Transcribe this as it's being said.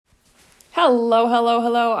Hello, hello,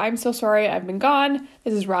 hello. I'm so sorry I've been gone.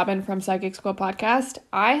 This is Robin from Psychic School Podcast.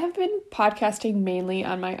 I have been podcasting mainly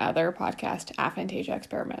on my other podcast, Aphantasia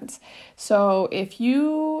Experiments. So if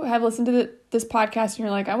you have listened to this podcast and you're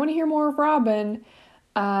like, I want to hear more of Robin,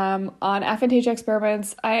 on Aphantasia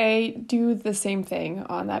Experiments, I do the same thing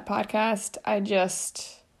on that podcast.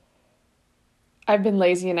 I've been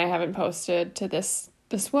lazy and I haven't posted to this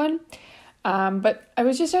one. But I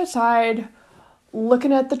was just outside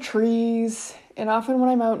looking at the trees, and often when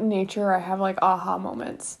I'm out in nature, I have like aha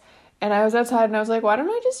moments. And I was outside and I was like, why don't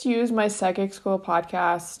I just use my Psychic School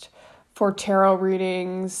podcast for tarot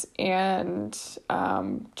readings and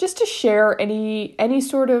just to share any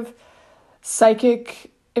sort of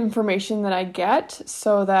psychic information that I get,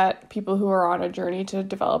 so that people who are on a journey to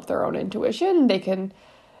develop their own intuition,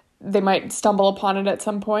 they might stumble upon it at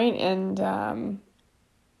some point and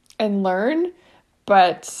learn.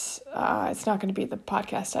 But it's not going to be the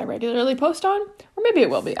podcast I regularly post on, or maybe it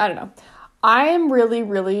will be. I don't know. I am really,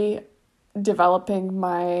 really developing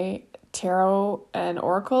my tarot and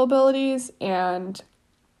oracle abilities, and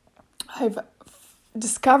I've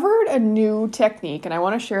discovered a new technique, and I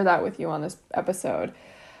want to share that with you on this episode.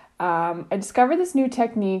 I discovered this new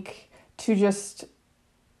technique to just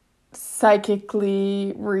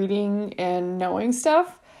psychically reading and knowing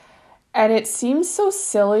stuff. And it seems so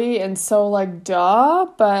silly and so like duh,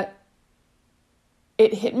 but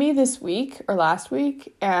it hit me this week or last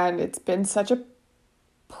week, and it's been such a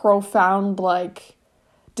profound like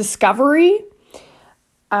discovery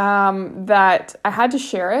that I had to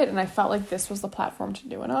share it, and I felt like this was the platform to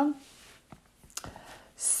do it on.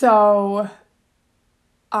 So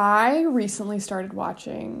I recently started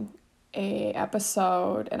watching a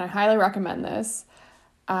episode, and I highly recommend this.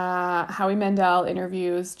 Howie Mandel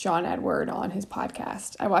interviews John Edward on his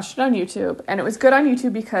podcast. I watched it on YouTube, and it was good on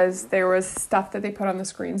YouTube because there was stuff that they put on the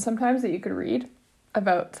screen sometimes that you could read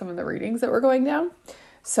about some of the readings that were going down.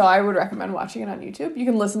 So I would recommend watching it on YouTube. You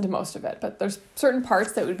can listen to most of it, but there's certain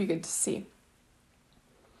parts that would be good to see.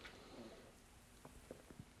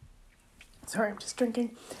 Sorry, I'm just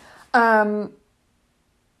drinking.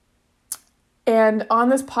 And on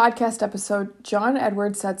this podcast episode, John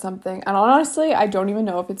Edward said something, and honestly, I don't even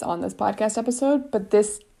know if it's on this podcast episode, but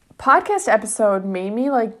this podcast episode made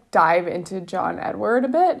me like dive into John Edward a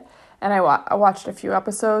bit, and I watched a few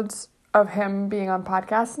episodes of him being on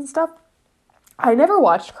podcasts and stuff. I never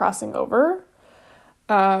watched Crossing Over.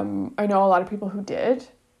 I know a lot of people who did.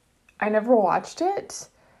 I never watched it,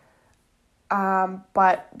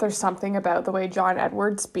 but there's something about the way John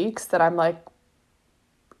Edward speaks that I'm like,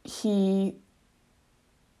 he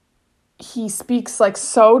speaks like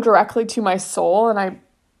so directly to my soul, and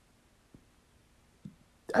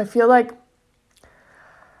I feel like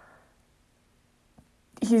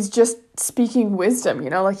he's just speaking wisdom,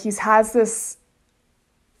 like he has this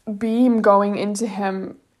beam going into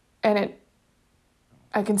him, and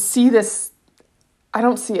I can see this. I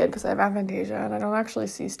don't see it because I have aphantasia and I don't actually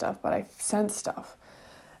see stuff, but I sense stuff.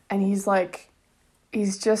 And he's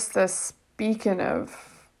just this beacon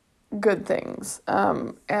of good things.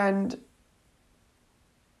 And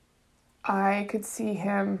I could see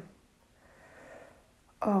him.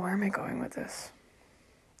 Oh, where am I going with this?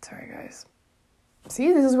 Sorry, guys.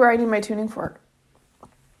 See, this is where I need my tuning fork.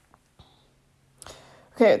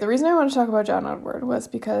 Okay, the reason I want to talk about John Edward was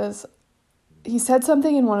because he said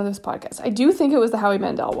something in one of those podcasts. I do think it was the Howie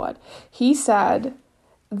Mandel one. He said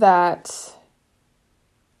that,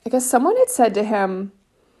 I guess someone had said to him,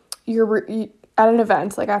 you're at an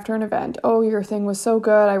event, like after an event, oh, your thing was so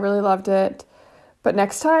good, I really loved it, but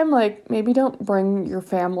next time, like, maybe don't bring your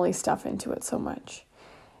family stuff into it so much.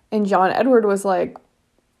 And John Edward was like,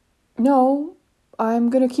 no,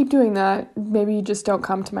 I'm going to keep doing that. Maybe you just don't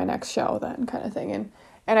come to my next show then, kind of thing. And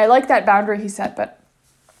I like that boundary he set, but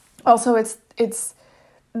also it's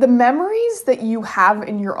the memories that you have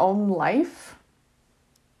in your own life,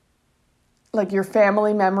 like your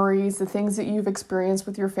family memories, the things that you've experienced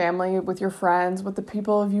with your family, with your friends, with the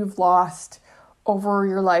people you've lost over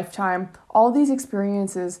your lifetime. All these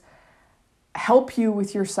experiences help you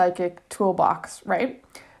with your psychic toolbox, right?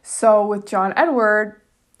 So with John Edward,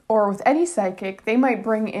 or with any psychic, they might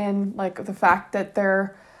bring in like the fact that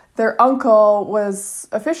their uncle was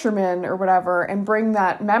a fisherman or whatever, and bring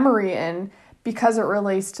that memory in because it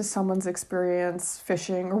relates to someone's experience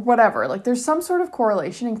fishing or whatever. Like there's some sort of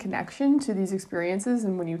correlation and connection to these experiences.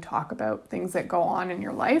 And when you talk about things that go on in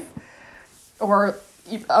your life, or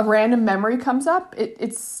a random memory comes up,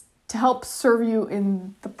 it's to help serve you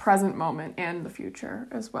in the present moment and the future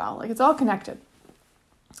as well. Like it's all connected.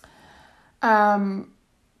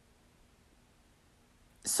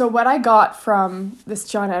 So what I got from this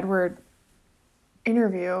John Edward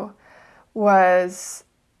interview was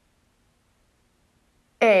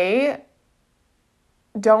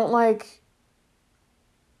don't like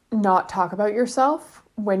not talk about yourself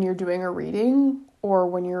when you're doing a reading or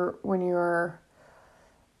when you're when you're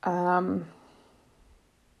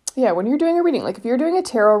doing a reading. Like if you're doing a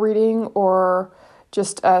tarot reading or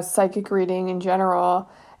just a psychic reading in general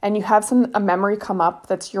and you have a memory come up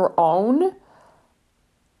that's your own,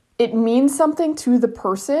 it means something to the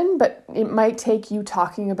person, but it might take you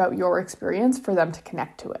talking about your experience for them to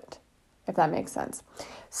connect to it, if that makes sense.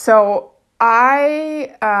 So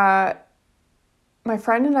my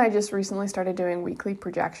friend and I just recently started doing weekly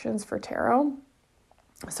projections for tarot.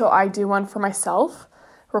 So I do one for myself,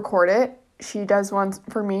 record it. She does one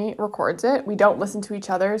for me, records it. We don't listen to each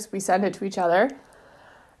other's. We send it to each other.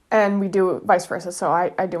 And we do vice versa. So I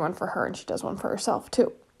do one for her and she does one for herself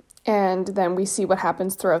too. And then we see what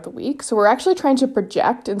happens throughout the week. So we're actually trying to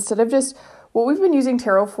project instead of just what we've been using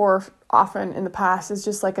tarot for often in the past is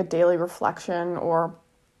just like a daily reflection or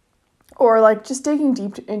like just digging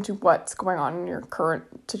deep into what's going on in your current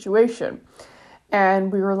situation.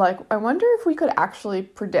 And we were like, I wonder if we could actually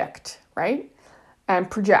predict, right?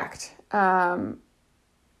 And project. And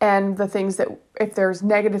the things that, if there's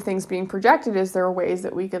negative things being projected, is there ways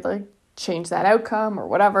that we could like change that outcome or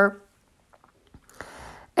whatever?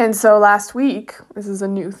 And so last week, this is a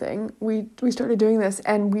new thing, we started doing this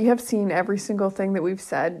and we have seen every single thing that we've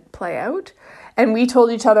said play out. And we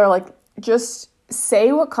told each other, like, just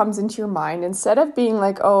say what comes into your mind instead of being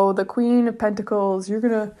like, oh, the Queen of Pentacles, you're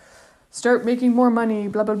going to start making more money,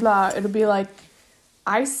 blah, blah, blah. It'll be like,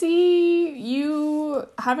 I see you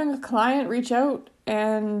having a client reach out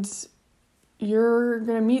and you're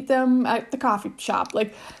going to meet them at the coffee shop.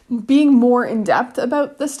 Like being more in depth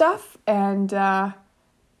about the stuff. And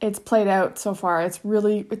it's played out so far. It's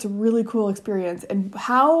a really cool experience. And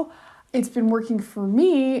how it's been working for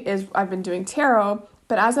me is I've been doing tarot,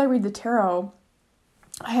 but as I read the tarot,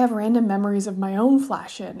 I have random memories of my own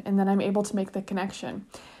flash in, and then I'm able to make the connection.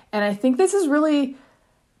 And I think this is really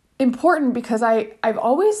important because I've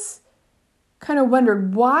always kind of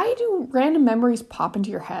wondered, why do random memories pop into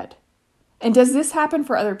your head? And does this happen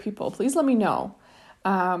for other people? Please let me know.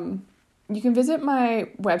 You can visit my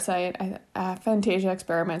website at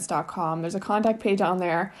fantasiaexperiments.com. There's a contact page on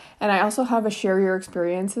there. And I also have a share your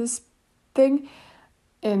experiences thing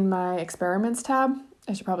in my experiments tab.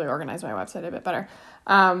 I should probably organize my website a bit better.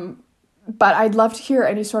 But I'd love to hear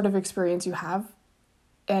any sort of experience you have.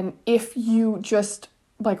 And if you just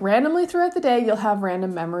like randomly throughout the day, you'll have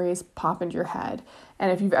random memories pop into your head.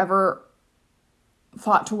 And if you've ever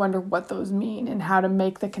thought to wonder what those mean and how to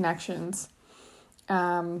make the connections.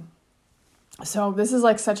 So this is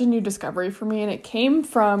like such a new discovery for me. And it came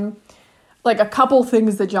from like a couple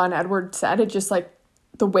things that John Edward said. It just like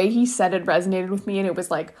the way he said it resonated with me. And it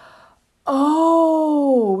was like,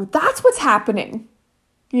 oh, that's what's happening.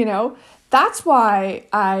 You know, that's why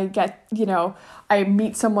I get, I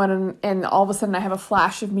meet someone and all of a sudden I have a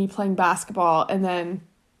flash of me playing basketball and then,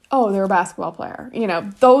 oh, they're a basketball player.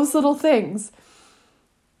 Those little things.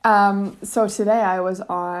 So today I was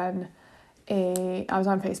on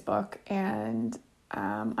Facebook and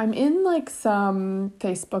I'm in like some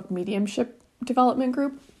Facebook mediumship development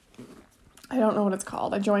group. I don't know what it's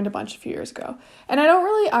called. I joined a bunch a few years ago. And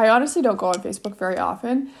I honestly don't go on Facebook very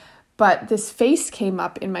often, but this face came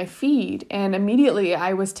up in my feed and immediately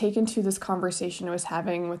I was taken to this conversation I was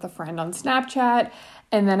having with a friend on Snapchat.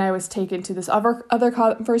 And then I was taken to this other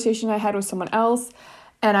conversation I had with someone else.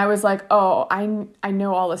 And I was like, oh, I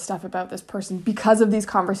know all this stuff about this person because of these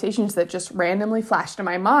conversations that just randomly flashed in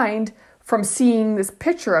my mind from seeing this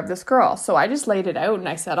picture of this girl. So I just laid it out and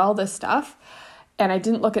I said all this stuff. And I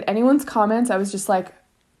didn't look at anyone's comments. I was just like,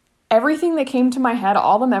 everything that came to my head,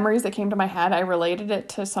 all the memories that came to my head, I related it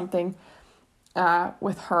to something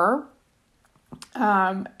with her.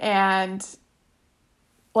 And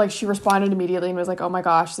like she responded immediately and was like, oh my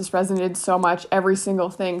gosh, this resonated so much. Every single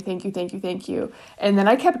thing. Thank you, thank you, thank you. And then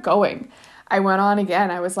I kept going. I went on again.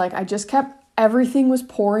 I was like, everything was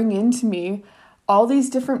pouring into me. All these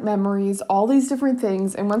different memories, all these different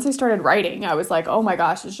things. And once I started writing, I was like, oh my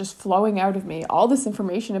gosh, it's just flowing out of me. All this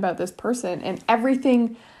information about this person and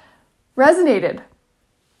everything resonated,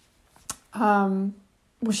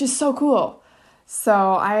 which is so cool.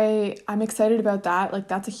 So I'm excited about that. Like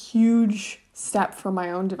that's a huge step for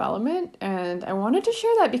my own development. And I wanted to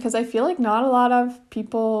share that because I feel like not a lot of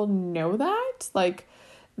people know that, like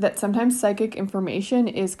that sometimes psychic information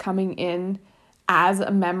is coming in as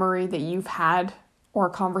a memory that you've had or a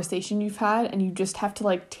conversation you've had. And you just have to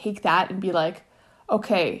like take that and be like,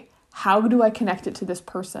 okay, how do I connect it to this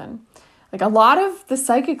person? Like a lot of the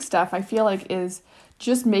psychic stuff I feel like is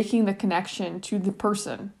just making the connection to the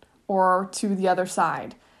person or to the other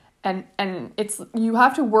side. And it's, you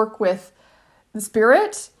have to work with the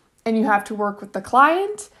spirit, and you have to work with the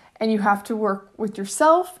client, and you have to work with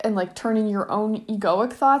yourself and like turning your own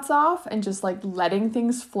egoic thoughts off and just like letting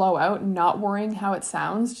things flow out and not worrying how it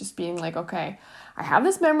sounds, just being like, okay, I have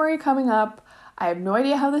this memory coming up. I have no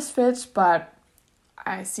idea how this fits, but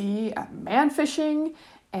I see a man fishing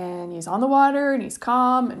and he's on the water and he's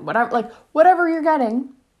calm and whatever you're getting,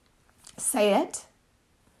 say it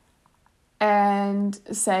and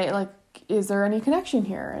say like, is there any connection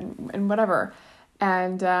here and whatever.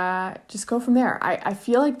 And just go from there. I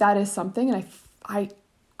feel like that is something, and I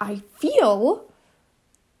feel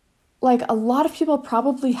like a lot of people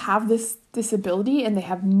probably have this ability and they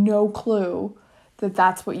have no clue that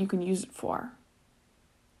that's what you can use it for.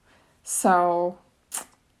 So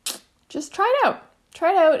just try it out.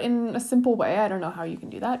 Try it out in a simple way. I don't know how you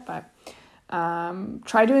can do that, but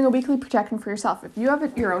try doing a weekly projection for yourself. If you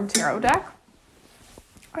have your own tarot deck,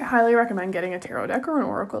 I highly recommend getting a tarot deck or an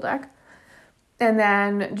oracle deck. And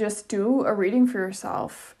then just do a reading for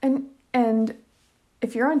yourself. And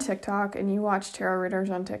if you're on TikTok and you watch tarot readers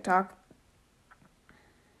on TikTok,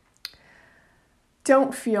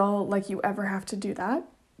 don't feel like you ever have to do that.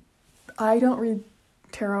 I don't read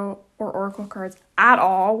tarot or oracle cards at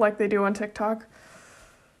all like they do on TikTok.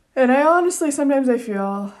 And I honestly, sometimes I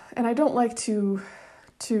feel, and I don't like to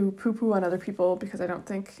poo-poo on other people because I don't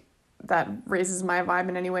think that raises my vibe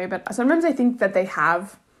in any way, but sometimes I think that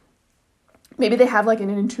maybe they have like an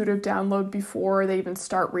intuitive download before they even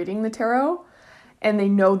start reading the tarot, and they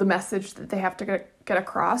know the message that they have to get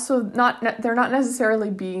across. So they're not necessarily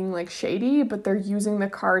being like shady, but they're using the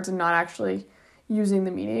cards and not actually using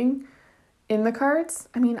the meaning in the cards.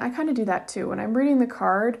 I mean, I kind of do that too. When I'm reading the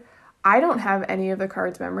card, I don't have any of the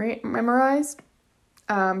cards memorized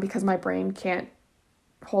because my brain can't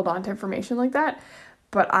hold on to information like that.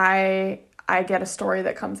 But I get a story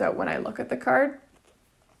that comes out when I look at the card.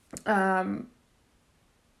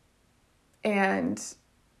 And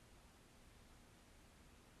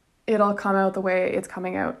it'll come out the way it's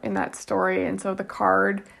coming out in that story. And so the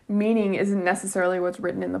card meaning isn't necessarily what's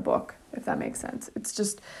written in the book, if that makes sense. It's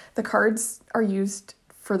just the cards are used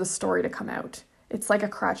for the story to come out. It's like a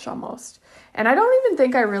crutch almost. And I don't even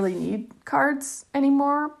think I really need cards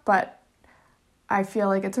anymore, but I feel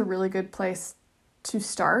like it's a really good place to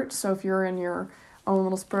start. So if you're in your own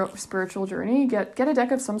little spiritual journey, get a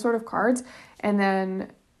deck of some sort of cards, and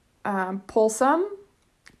then pull some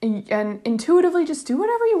and intuitively just do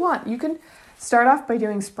whatever you want. You can start off by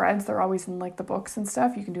doing spreads. They're always in like the books and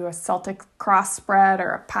stuff. You can do a Celtic cross spread or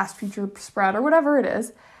a past future spread or whatever it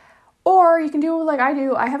is. Or you can do like I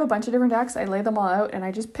do. I have a bunch of different decks. I lay them all out and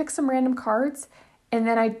I just pick some random cards, and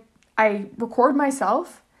then I record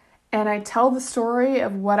myself and I tell the story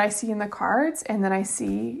of what I see in the cards, and then I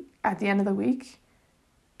see at the end of the week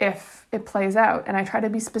if it plays out. And I try to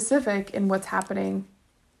be specific in what's happening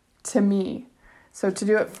to me. So to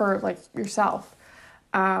do it for like yourself.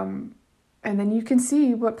 And then you can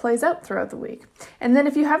see what plays out throughout the week. And then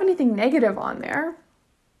if you have anything negative on there,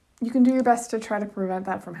 you can do your best to try to prevent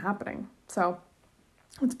that from happening. So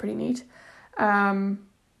it's pretty neat.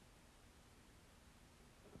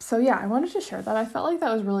 So yeah, I wanted to share that. I felt like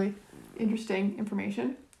that was really interesting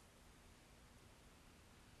information.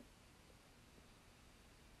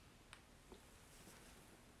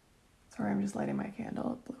 Sorry, I'm just lighting my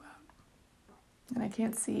candle. It blew out. And I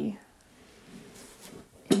can't see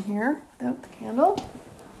in here without the candle.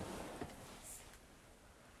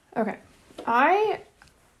 Okay. I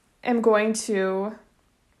am going to,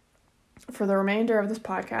 for the remainder of this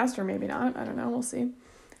podcast, or maybe not, I don't know, we'll see.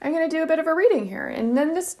 I'm going to do a bit of a reading here. And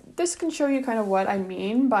then this can show you kind of what I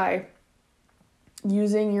mean by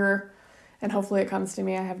using your, and hopefully it comes to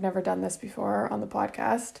me, I have never done this before on the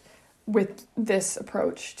podcast, with this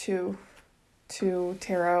approach to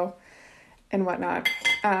tarot and whatnot.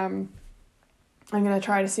 I'm going to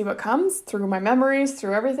try to see what comes through my memories,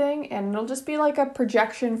 through everything, and it'll just be like a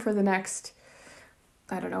projection for the next,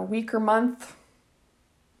 I don't know, week or month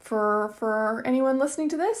for anyone listening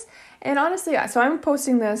to this. And honestly, so I'm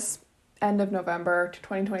posting this end of November to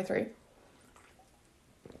 2023.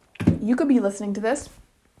 You could be listening to this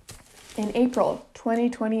in April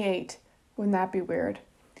 2028. Wouldn't that be weird?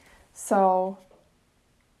 So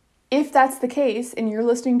if that's the case and you're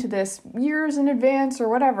listening to this years in advance or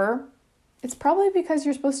whatever, it's probably because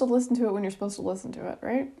you're supposed to listen to it when you're supposed to listen to it,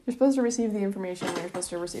 right? You're supposed to receive the information when you're supposed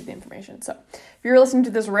to receive the information. So if you're listening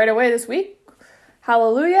to this right away this week,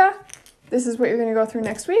 hallelujah, this is what you're going to go through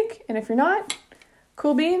next week. And if you're not,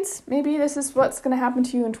 cool beans. Maybe this is what's going to happen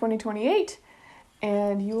to you in 2028,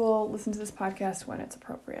 and you will listen to this podcast when it's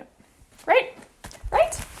appropriate. Right?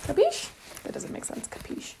 Capiche? That doesn't make sense.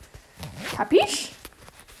 Capiche?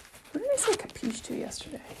 Who did I say capiche to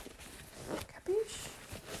yesterday? Capiche?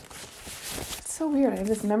 It's so weird. I have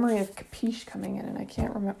this memory of capiche coming in, and I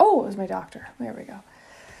can't remember. Oh, it was my doctor. There we go.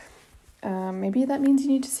 Maybe that means you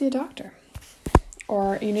need to see a doctor.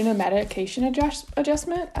 Or you need a medication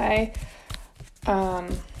adjustment. I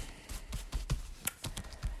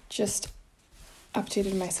just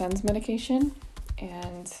updated my son's medication,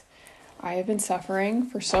 and I have been suffering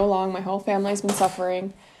for so long. My whole family's been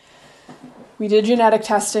suffering. We did genetic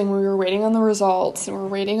testing. We were waiting on the results, and we're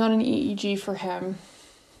waiting on an EEG for him.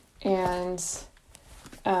 And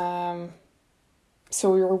so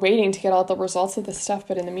we were waiting to get all the results of this stuff,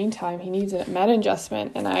 but in the meantime, he needs a med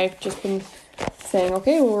adjustment. And I've just been saying,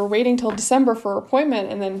 okay, well, we're waiting till December for an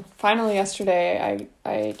appointment. And then finally yesterday,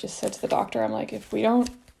 I just said to the doctor, I'm like, if we don't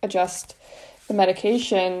adjust the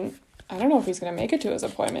medication, I don't know if he's going to make it to his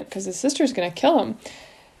appointment because his sister's going to kill him.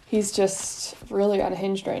 He's just really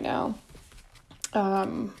unhinged right now.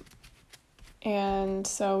 And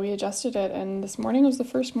so we adjusted it. And this morning was the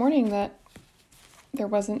first morning that there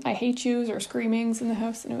wasn't I hate yous or screamings in the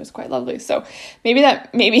house, and it was quite lovely. So maybe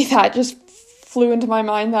that just flew into my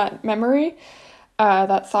mind, that memory,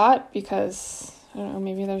 that thought, because I don't know,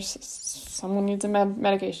 maybe there's someone needs a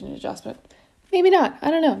medication adjustment. Maybe not.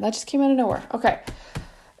 I don't know. That just came out of nowhere. Okay.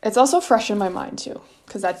 It's also fresh in my mind too,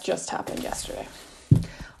 because that just happened yesterday.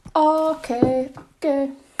 Okay.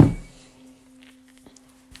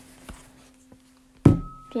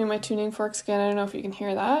 Doing my tuning forks again. I don't know if you can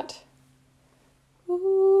hear that.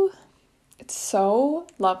 Ooh, it's so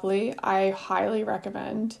lovely. I highly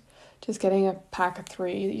recommend just getting a pack of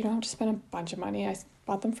 3. You don't have to spend a bunch of money. I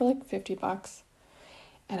bought them for like $50,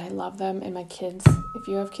 and I love them. And my kids, if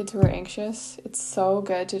you have kids who are anxious, it's so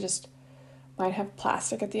good to just, mine have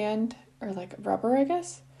plastic at the end, or like rubber, I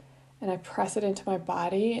guess. And I press it into my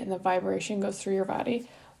body, and the vibration goes through your body.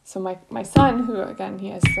 So my son, who again,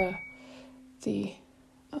 he has the 330.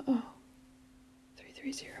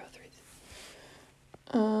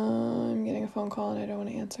 I'm getting a phone call and I don't want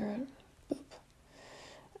to answer it.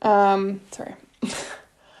 Boop. Sorry.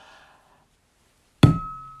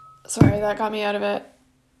 Sorry, that got me out of it.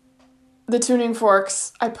 The tuning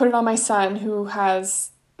forks, I put it on my son who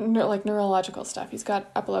has neurological stuff. He's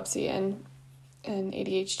got epilepsy and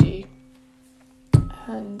ADHD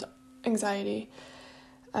and anxiety.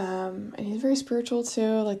 And he's very spiritual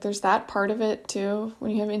too. Like there's that part of it too.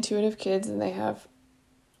 When you have intuitive kids and they have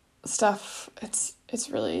stuff, it's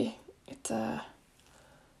a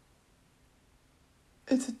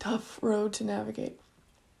tough road to navigate.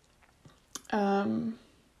 Where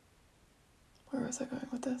was I going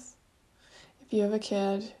with this? If you have a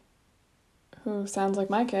kid who sounds like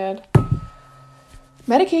my kid,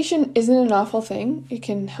 medication isn't an awful thing. It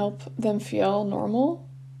can help them feel normal.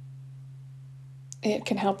 It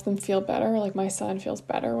can help them feel better. Like my son feels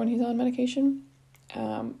better when he's on medication.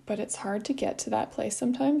 But it's hard to get to that place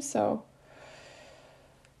sometimes. So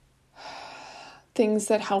things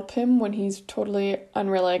that help him when he's totally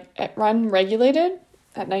unregulated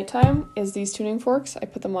at nighttime is these tuning forks. I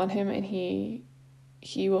put them on him and he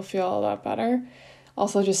will feel a lot better.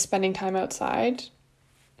 Also just spending time outside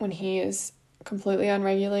when he is completely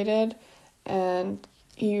unregulated, and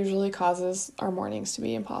he usually causes our mornings to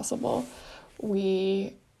be impossible.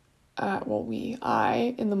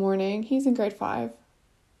 I in the morning, he's in grade 5,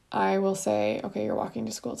 I will say, okay, you're walking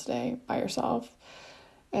to school today by yourself,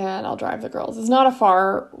 and I'll drive the girls. It's not a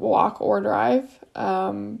far walk or drive,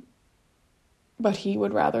 but he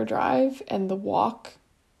would rather drive, and the walk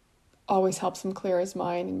always helps him clear his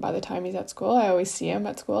mind. And by the time he's at school, I always see him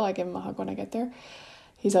at school. I give him a hug when I get there.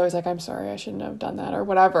 He's always like, I'm sorry, I shouldn't have done that, or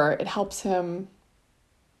whatever. It helps him.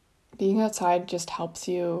 Being outside just helps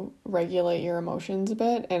you regulate your emotions a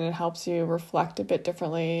bit, and it helps you reflect a bit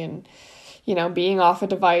differently, and being off a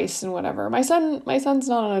device and whatever. My son's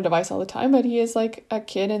not on a device all the time, but he is like a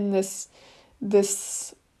kid in this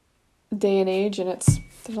day and age, and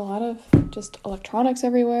there's a lot of just electronics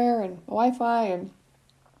everywhere and Wi-Fi,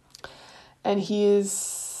 and he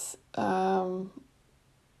is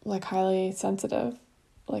like highly sensitive,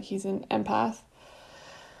 like he's an empath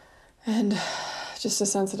and just a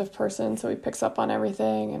sensitive person, so he picks up on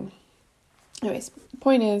everything. And anyways, the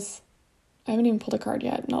point is, I haven't even pulled a card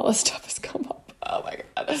yet, and all this stuff has come up. Oh my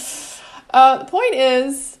god. The point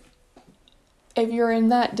is, if you're in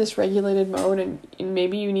that dysregulated mode and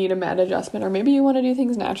maybe you need a med adjustment, or maybe you want to do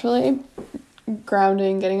things naturally,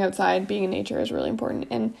 grounding, getting outside, being in nature is really important.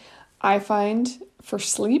 And I find for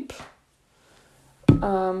sleep,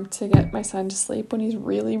 to get my son to sleep when he's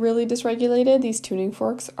really, really dysregulated. These tuning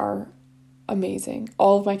forks are amazing.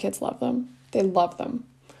 All of my kids love them. They love them.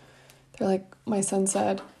 They're like, my son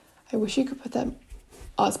said, I wish you could put that,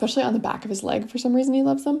 especially on the back of his leg. For some reason, he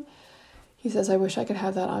loves them. He says, I wish I could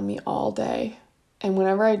have that on me all day. And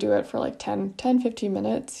whenever I do it for like 15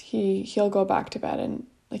 minutes, he'll go back to bed, and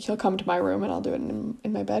like he'll come to my room and I'll do it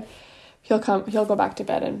in my bed. He'll go back to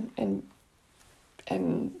bed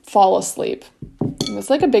and fall asleep. And it's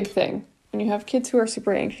like a big thing. When you have kids who are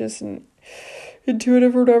super anxious and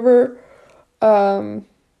intuitive or whatever,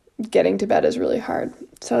 getting to bed is really hard.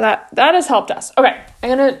 So that has helped us. Okay,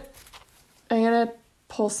 I'm gonna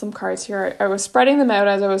pull some cards here. I was spreading them out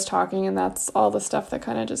as I was talking, and that's all the stuff that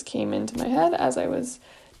kind of just came into my head as I was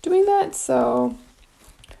doing that. So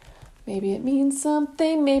maybe it means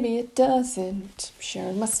something, maybe it doesn't. I'm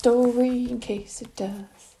sharing my story in case it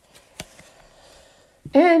does.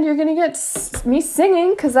 And you're gonna get me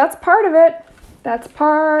singing, because that's part of it. That's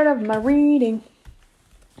part of my reading.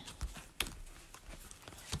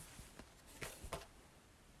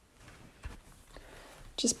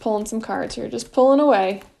 Just pulling some cards here, just pulling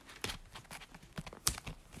away.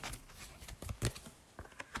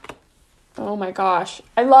 Oh my gosh.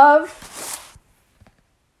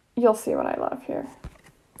 You'll see what I love here.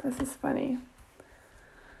 This is funny.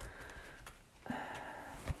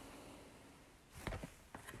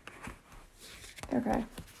 Okay.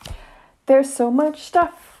 There's so much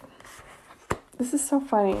stuff. This is so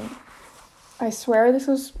funny. I swear this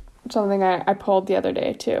was something I pulled the other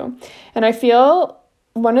day too. And I feel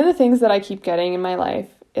one of the things that I keep getting in my life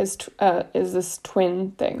is this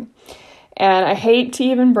twin thing. And I hate to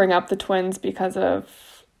even bring up the twins because of,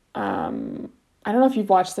 I don't know if you've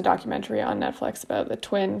watched the documentary on Netflix about the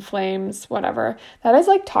twin flames, whatever. That is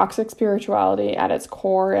like toxic spirituality at its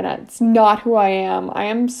core, and it's not who I am. I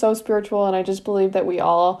am so spiritual, and I just believe that we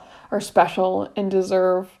all are special and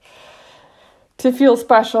deserve to feel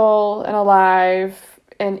special and alive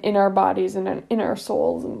and in our bodies and in our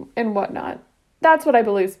souls and whatnot. That's what I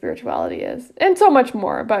believe spirituality is, and so much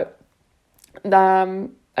more. But I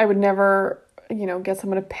would never, get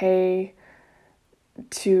someone to pay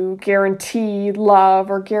to guarantee love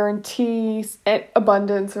or guarantee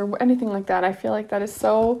abundance or anything like that. I feel like that is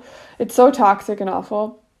it's so toxic and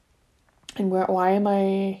awful. And why am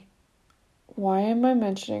I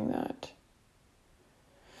mentioning that?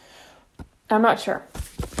 I'm not sure.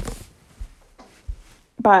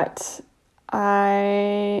 But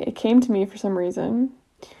it came to me for some reason.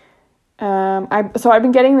 I've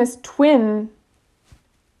been getting this twin,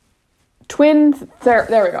 there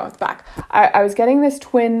we go, it's back. I was getting this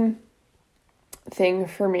twin thing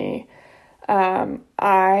for me.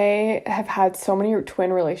 I have had so many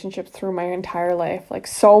twin relationships through my entire life, like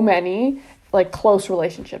so many, like close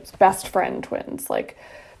relationships, best friend twins, like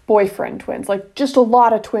boyfriend twins, like just a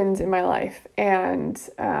lot of twins in my life, and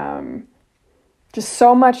just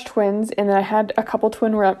so much twins. And then I had a couple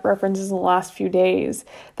twin references in the last few days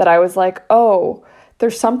that I was like, oh,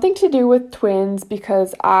 there's something to do with twins,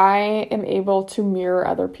 because I am able to mirror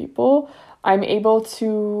other people. I'm able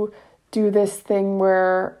to do this thing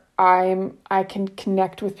where I can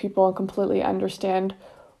connect with people and completely understand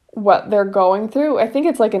what they're going through. I think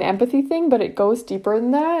it's like an empathy thing, but it goes deeper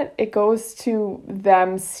than that. It goes to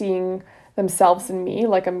them seeing themselves in me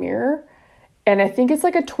like a mirror. And I think it's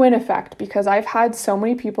like a twin effect, because I've had so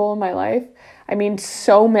many people in my life. I mean,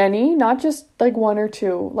 so many, not just like one or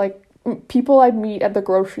two, like people I'd meet at the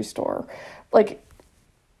grocery store. Like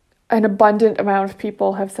an abundant amount of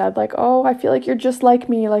people have said like, oh, I feel like you're just like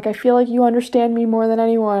me. Like, I feel like you understand me more than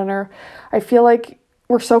anyone, or I feel like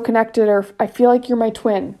we're so connected, or I feel like you're my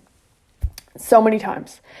twin. So many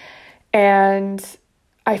times. And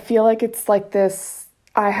I feel like it's like this,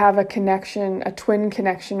 I have a connection, a twin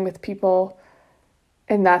connection with people.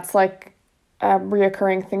 And that's like a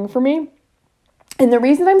reoccurring thing for me. And the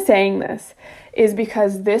reason I'm saying this is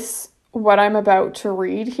because what I'm about to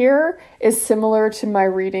read here is similar to my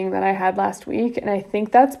reading that I had last week. And I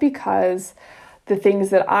think that's because the things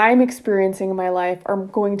that I'm experiencing in my life are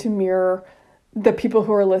going to mirror the people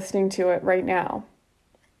who are listening to it right now.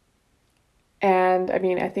 And I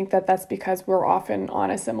mean, I think that that's because we're often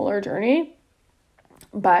on a similar journey.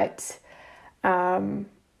 But I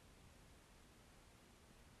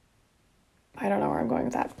don't know where I'm going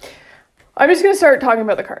with that. I'm just going to start talking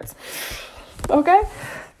about the cards. Okay?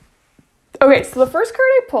 Okay, so the first card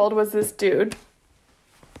I pulled was this dude.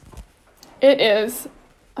 It is,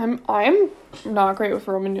 I'm not great with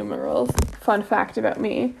Roman numerals. Fun fact about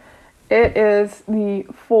me. It is the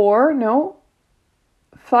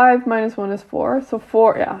 5 minus 1 is 4. So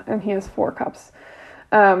 4, yeah, and he has 4 cups.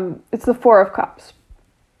 It's the 4 of Cups.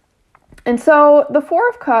 And so the Four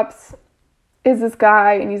of Cups is this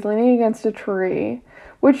guy, and he's leaning against a tree,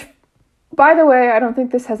 which, by the way, I don't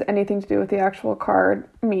think this has anything to do with the actual card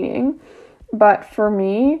meaning, but for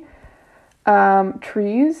me,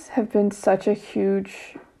 trees have been such a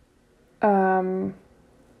huge thing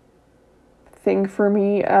for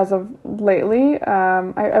me as of lately.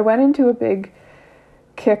 I went into a big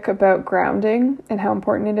kick about grounding and how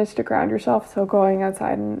important it is to ground yourself, so going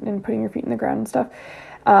outside and putting your feet in the ground and stuff.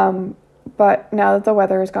 But now that the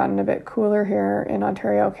weather has gotten a bit cooler here in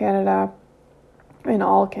Ontario, Canada, in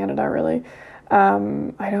all Canada really,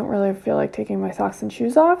 I don't really feel like taking my socks and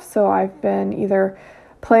shoes off, so I've been either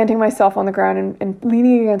planting myself on the ground and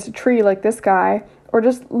leaning against a tree like this guy, or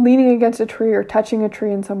just leaning against a tree or touching a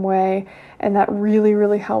tree in some way, and that really,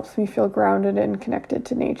 really helps me feel grounded and connected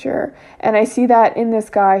to nature. And I see that in this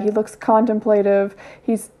guy. He looks contemplative.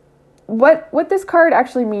 What this card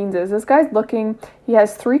actually means is this guy's looking, he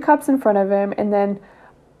has 3 cups in front of him, and then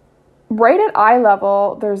right at eye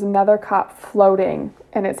level, there's another cup floating,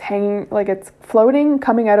 and it's hanging, like it's floating,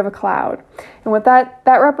 coming out of a cloud. And what that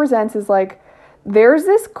represents is like, there's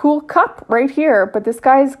this cool cup right here, but this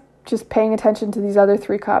guy's just paying attention to these other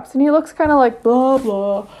 3 cups, and he looks kind of like, blah,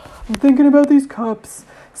 blah, I'm thinking about these cups.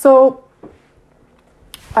 So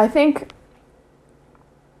I think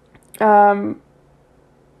a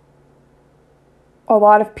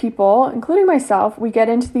lot of people, including myself, we get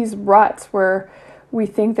into these ruts where we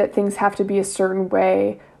think that things have to be a certain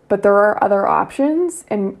way, but there are other options,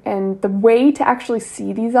 and the way to actually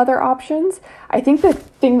see these other options, I think the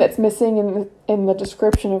thing that's missing in the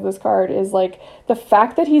description of this card is like the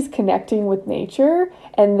fact that he's connecting with nature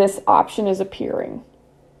and this option is appearing.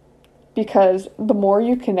 Because the more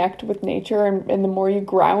you connect with nature and the more you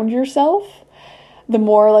ground yourself, the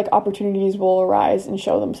more like opportunities will arise and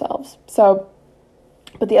show themselves. So,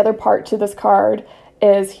 but the other part to this card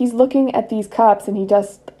is he's looking at these cups and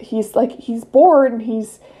he's bored and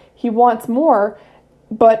he wants more,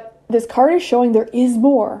 but this card is showing there is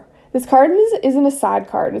more. This card isn't a sad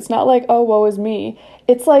card. It's not like, oh, woe is me.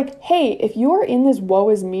 It's like, hey, if you are in this woe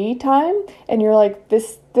is me time and you're like,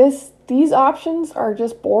 these options are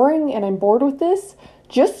just boring and I'm bored with this,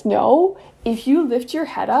 just know if you lift your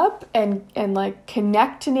head up and like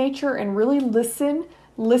connect to nature and really listen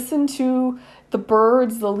to the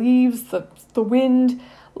birds, the leaves, the wind,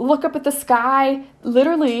 look up at the sky.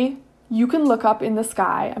 Literally, you can look up in the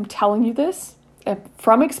sky. I'm telling you this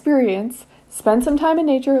from experience. Spend some time in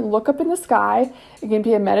nature, look up in the sky. It can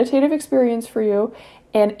be a meditative experience for you,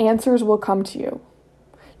 and answers will come to you.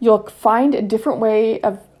 You'll find a different way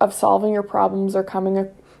of solving your problems or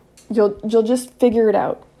you'll just figure it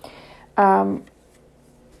out.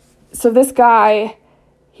 So this guy,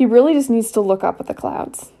 he really just needs to look up at the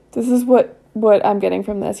clouds. This is what I'm getting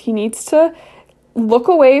from this. He needs to look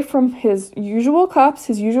away from his usual cups,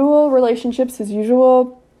 his usual relationships,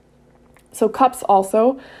 so cups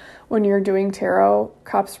also, when you're doing tarot,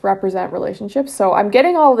 cups represent relationships. So I'm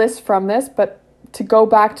getting all this from this, but to go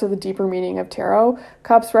back to the deeper meaning of tarot,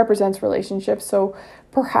 cups represents relationships. So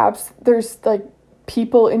perhaps there's like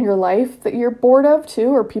people in your life that you're bored of too,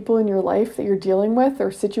 or people in your life that you're dealing with, or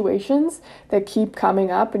situations that keep coming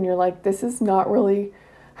up and you're like, this is not really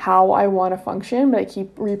how I want to function, but I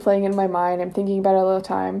keep replaying in my mind. I'm thinking about it all the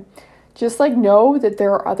time. Just like know that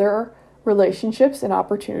there are other relationships and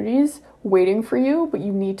opportunities waiting for you, but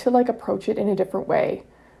you need to like approach it in a different way.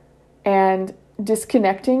 And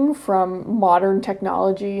disconnecting from modern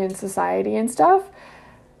technology and society and stuff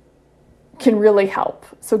can really help.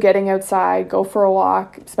 So getting outside, go for a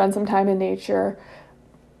walk, spend some time in nature,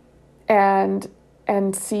 and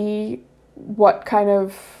see what kind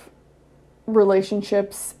of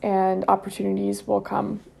relationships and opportunities will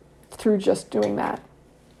come through just doing that.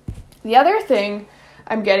 The other thing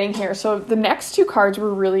I'm getting here, so the next 2 cards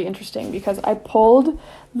were really interesting because I pulled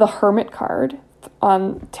the Hermit card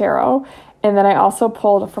on tarot, and then I also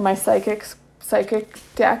pulled from my psychic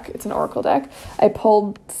deck, it's an oracle deck, I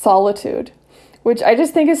pulled Solitude, which I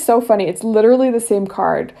just think is so funny. It's literally the same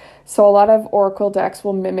card. So a lot of oracle decks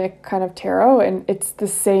will mimic kind of tarot, and it's the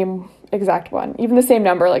same exact one, even the same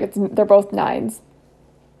number, like they're both 9s.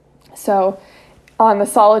 So on the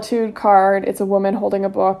Solitude card, it's a woman holding a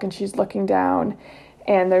book and she's looking down,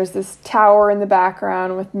 and there's this tower in the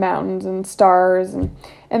background with mountains and stars,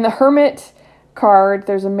 and the Hermit card,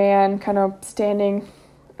 there's a man kind of standing,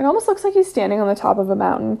 it almost looks like he's standing on the top of a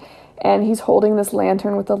mountain, and he's holding this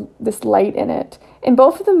lantern with this light in it. And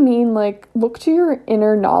both of them mean like, look to your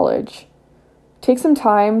inner knowledge. Take some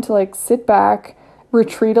time to like sit back,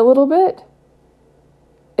 retreat a little bit.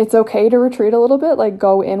 It's okay to retreat a little bit, like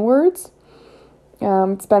go inwards.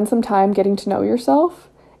 Spend some time getting to know yourself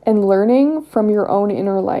and learning from your own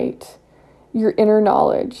inner light, your inner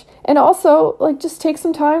knowledge. And also, like, just take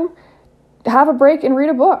some time, have a break and read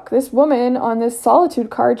a book. This woman on this solitude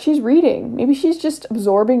card, she's reading. Maybe she's just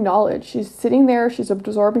absorbing knowledge. She's sitting there, she's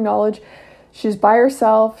absorbing knowledge. She's by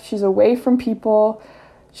herself, she's away from people.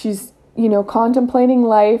 She's, contemplating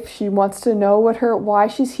life. She wants to know why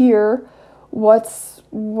she's here. What's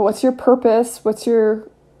your purpose? What's the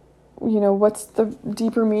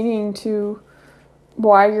deeper meaning to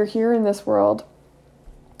why you're here in this world?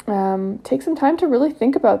 Take some time to really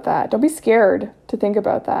think about that. Don't be scared to think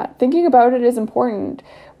about that. Thinking about it is important.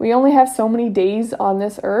 We only have so many days on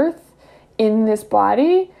this earth, in this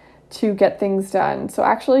body, to get things done. So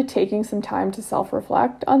actually taking some time to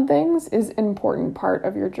self-reflect on things is an important part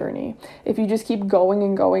of your journey. If you just keep going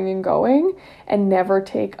and going and going and never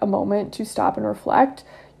take a moment to stop and reflect,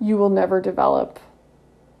 you will never develop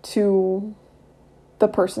to the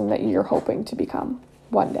person that you're hoping to become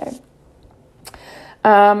one day.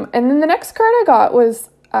 And then the next card I got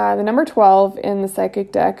was the number 12 in the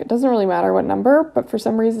psychic deck. It doesn't really matter what number, but for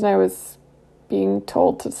some reason I was being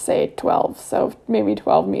told to say 12, so maybe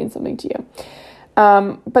 12 means something to you.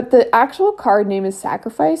 But the actual card name is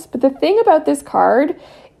Sacrifice. But the thing about this card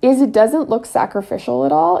is it doesn't look sacrificial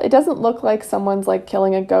at all. It doesn't look like someone's like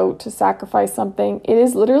killing a goat to sacrifice something. It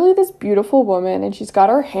is literally this beautiful woman, and she's got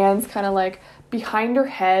her hands kind of like behind her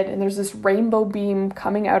head, and there's this rainbow beam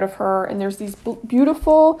coming out of her, and there's these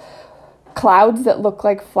beautiful clouds that look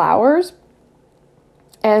like flowers,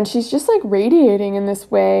 and she's just like radiating in this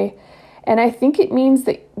way. And I think it means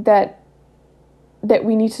that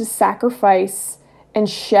we need to sacrifice and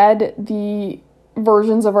shed the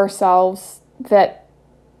versions of ourselves that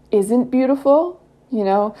isn't beautiful,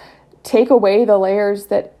 take away the layers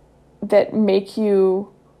that make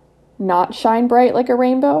you not shine bright like a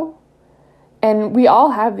rainbow. And we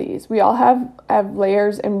all have these. We all have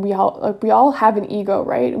layers, and we all have an ego,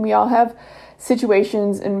 right? And we all have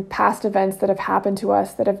situations and past events that have happened to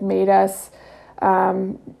us that have made us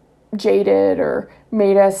jaded or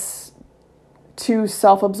made us too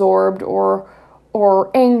self-absorbed or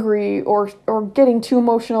angry or getting too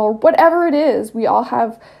emotional, or whatever it is. We all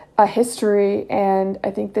have a history, and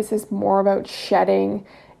I think this is more about shedding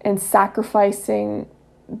and sacrificing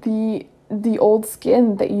the old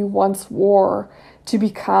skin that you once wore to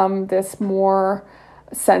become this more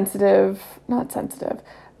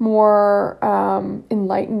more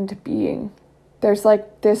enlightened being. There's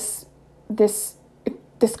like this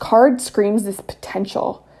card screams this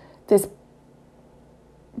potential, this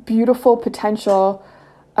beautiful potential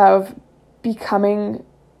of becoming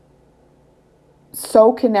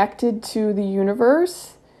so connected to the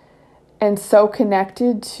universe and so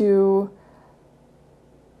connected to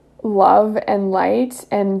love and light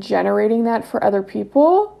and generating that for other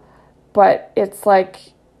people. But it's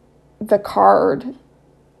like the card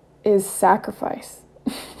is sacrifice.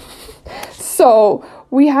 So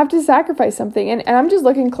we have to sacrifice something. And I'm just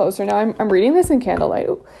looking closer now. I'm reading this in candlelight,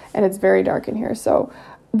 and it's very dark in here. So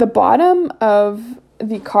the bottom of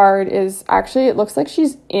the card is actually, it looks like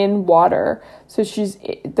she's in water. So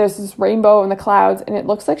there's this rainbow in the clouds, and it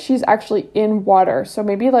looks like she's actually in water. So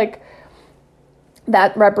maybe like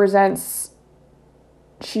that represents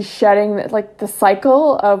she's shedding like the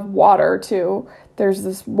cycle of water too. There's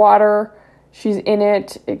this water, she's in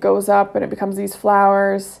it, it goes up and it becomes these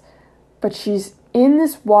flowers, but she's in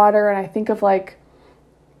this water. And I think of like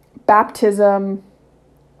baptism,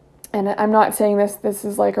 and I'm not saying this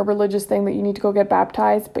is like a religious thing that you need to go get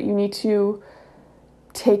baptized, but you need to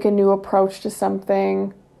take a new approach to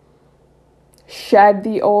something, shed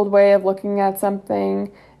the old way of looking at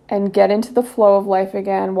something, and get into the flow of life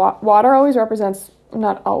again. Water always represents,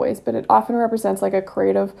 not always, but it often represents like a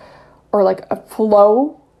creative or like a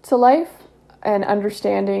flow to life, and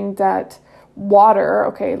understanding that water,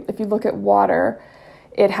 okay, if you look at water,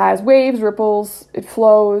 it has waves, ripples, it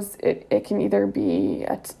flows. It can either be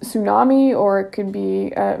a tsunami or it can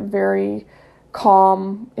be very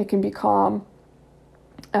calm. It can be calm.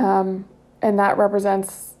 And that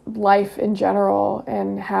represents life in general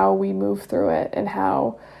and how we move through it, and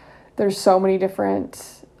how there's so many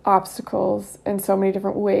different obstacles and so many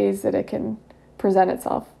different ways that it can present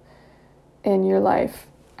itself in your life.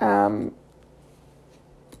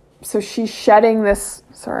 So she's shedding this,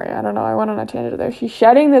 I went on a tangent there. She's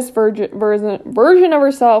shedding this version of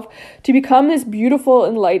herself to become this beautiful,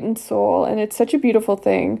 enlightened soul. And it's such a beautiful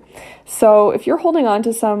thing. So if you're holding on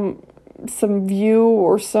to some view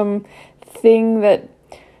or some thing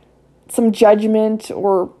some judgment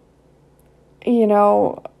or,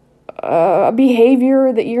 a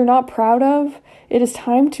behavior that you're not proud of, it is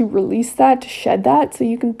time to release that, to shed that, so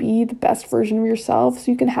you can be the best version of yourself,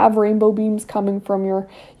 so you can have rainbow beams coming from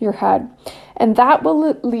your head. And that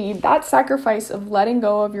will lead, that sacrifice of letting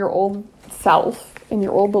go of your old self and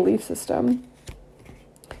your old belief system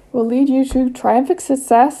will lead you to triumphant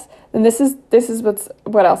success. And this is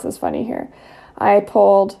what else is funny here. I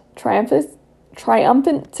pulled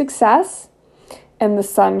triumphant success and the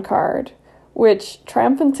Sun card, which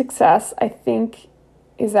triumphant success, I think,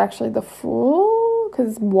 is actually the Fool,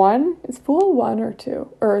 because one, is Fool 1 or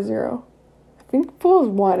 2 or 0? I think Fool is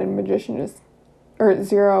 1 and Magician is, or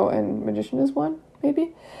 0 and Magician is 1,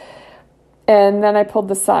 maybe. And then I pulled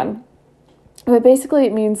the Sun. But basically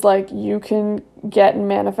it means like you can get and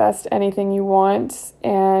manifest anything you want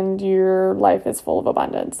and your life is full of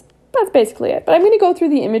abundance. That's basically it. But I'm going to go through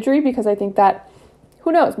the imagery because I think that,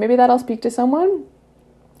 who knows, maybe that'll speak to someone.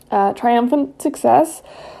 Triumphant success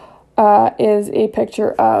is a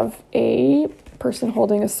picture of a person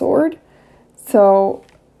holding a sword. So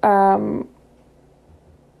I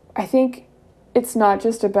think it's not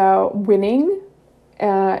just about winning.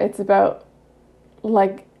 It's about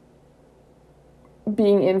like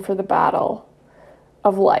being in for the battle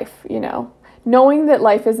of life, you know, knowing that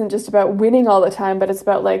life isn't just about winning all the time, but it's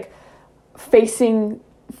about like facing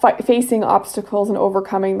obstacles and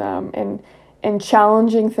overcoming them and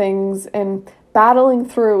challenging things and battling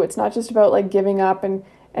through. It's not just about like giving up and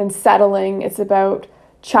settling. It's about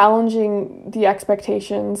challenging the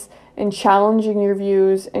expectations and challenging your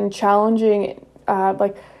views and challenging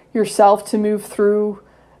like yourself to move through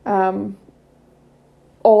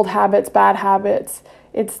old habits, bad habits.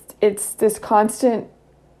 It's this constant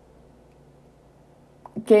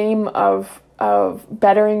game of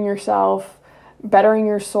bettering yourself, bettering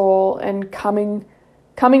your soul, and coming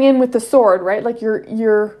in with the sword, right? Like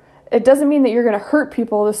you're it doesn't mean that you're going to hurt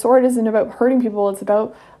people. The sword isn't about hurting people. It's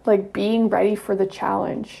about like being ready for the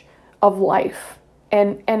challenge of life.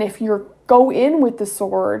 And if you're go in with the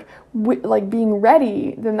sword, like being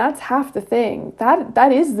ready, then that's half the thing.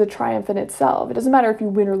 That is the triumph in itself. It doesn't matter if you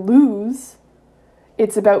win or lose.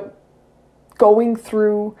 It's about going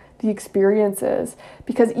through the experiences,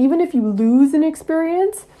 because even if you lose an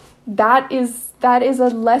experience, that is a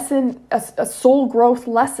lesson, a soul growth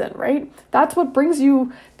lesson, right? That's what brings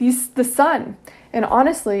you the sun. And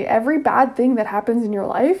honestly, every bad thing that happens in your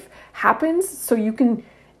life happens so you can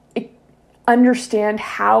understand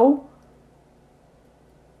how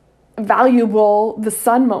valuable the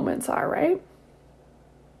sun moments are, right?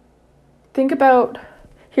 Think about,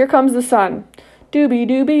 here comes the sun. Doobie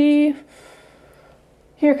doobie.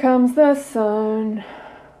 Here comes the sun.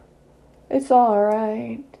 It's all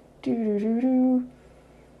right. Do do do do.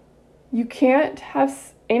 You can't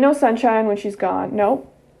have, ain't no sunshine when she's gone. Nope.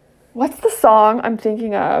 What's the song I'm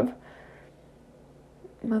thinking of?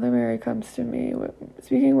 Mother Mary comes to me,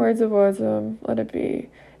 speaking words of wisdom, let it be.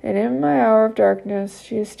 And in my hour of darkness,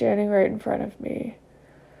 she is standing right in front of me.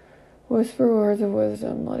 Whisper words of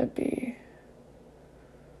wisdom, let it be.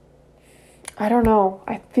 I don't know.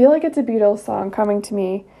 I feel like it's a Beatles song coming to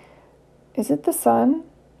me. Is it the sun?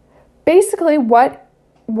 Basically, what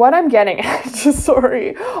I'm getting at, just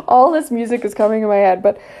sorry, all this music is coming in my head,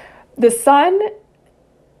 but the sun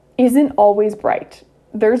isn't always bright.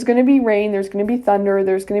 There's going to be rain, there's going to be thunder,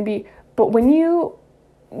 but when you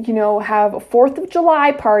have a 4th of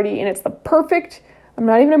July party and it's the perfect, I'm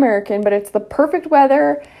not even American, but it's the perfect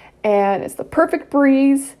weather and it's the perfect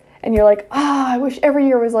breeze, and you're like, I wish every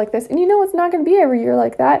year was like this. And it's not going to be every year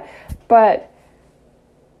like that, but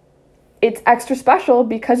it's extra special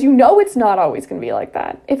because it's not always going to be like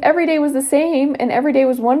that. If every day was the same and every day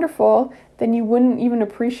was wonderful, then you wouldn't even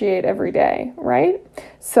appreciate every day, right?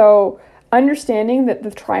 So understanding that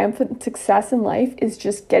the triumphant success in life is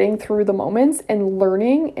just getting through the moments and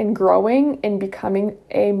learning and growing and becoming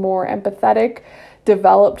a more empathetic,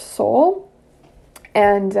 developed soul.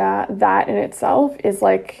 And that in itself is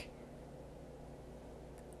like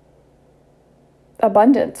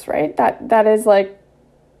abundance, right? That is like,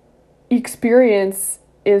 experience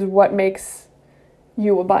is what makes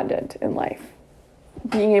you abundant in life.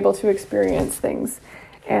 Being able to experience things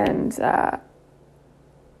and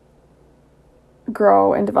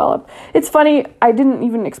grow and develop. It's funny, I didn't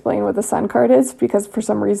even explain what the sun card is because for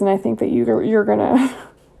some reason I think that you're gonna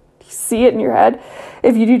see it in your head.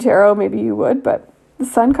 If you do tarot, maybe you would, but the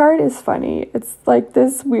sun card is funny. It's like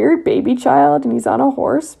this weird baby child and he's on a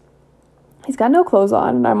horse. He's got no clothes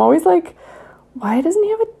on, and I'm always like, why doesn't he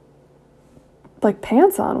have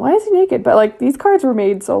pants on? Why is he naked? But these cards were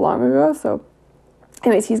made so long ago. So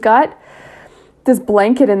anyways, he's got this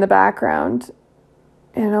blanket in the background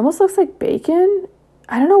and it almost looks like bacon.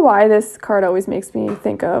 I don't know why this card always makes me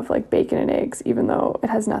think of like bacon and eggs, even though it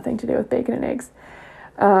has nothing to do with bacon and eggs.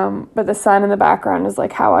 But the sun in the background is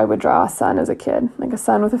like how I would draw a sun as a kid, like a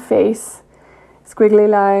sun with a face, squiggly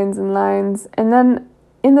lines and lines. And then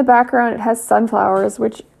in the background, it has sunflowers,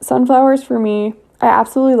 which sunflowers for me, I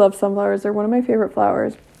absolutely love sunflowers. They're one of my favorite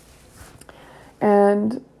flowers.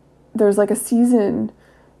 And there's like a season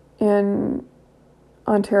in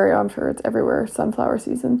Ontario, I'm sure it's everywhere, sunflower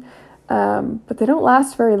season. But they don't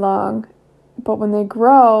last very long. But when they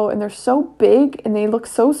grow and they're so big and they look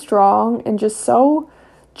so strong and just so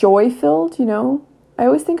joy-filled, you know, I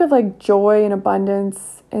always think of like joy and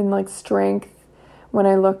abundance and like strength when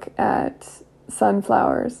I look at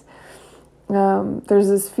sunflowers. There's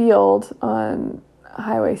this field on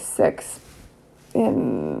Highway 6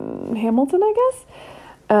 in Hamilton, I guess,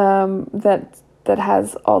 that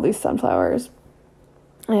has all these sunflowers,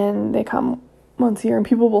 and they come once a year, and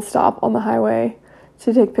people will stop on the highway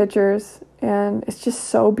to take pictures, and it's just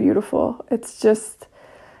so beautiful. It's just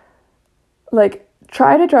like,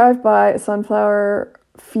 try to drive by a sunflower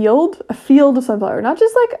field, a field of sunflowers, not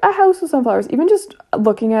just like a house of sunflowers. Even just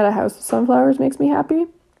looking at a house of sunflowers makes me happy.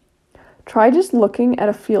 Try just looking at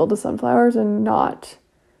a field of sunflowers and not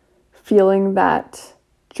feeling that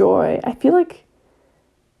joy. I feel like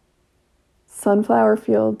sunflower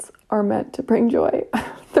fields are meant to bring joy.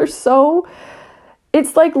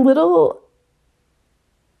 It's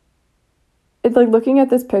like looking at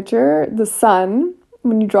this picture, the sun,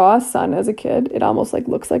 when you draw a sun as a kid, it almost like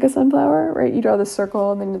looks like a sunflower, right? You draw the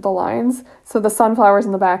circle and then the lines. So the sunflowers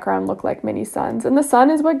in the background look like mini suns. And the sun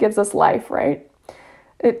is what gives us life, right?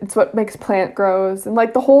 It's what makes plant grows, and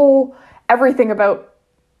like everything about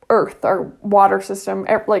Earth, our water system,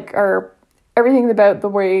 everything about the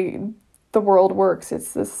way the world works.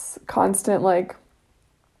 It's this constant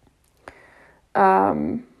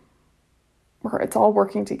it's all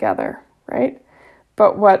working together, right?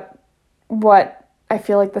 But what I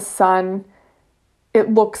feel like the sun,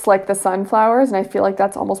 it looks like the sunflowers, and I feel like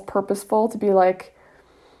that's almost purposeful to be like,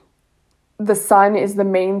 the sun is the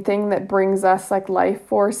main thing that brings us like life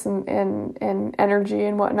force and energy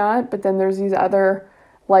and whatnot. But then there's these other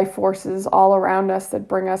life forces all around us that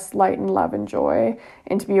bring us light and love and joy,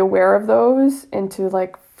 and to be aware of those and to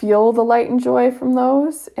like feel the light and joy from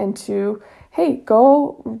those, and to, hey,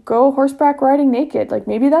 go horseback riding naked. Like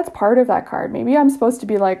maybe that's part of that card. Maybe I'm supposed to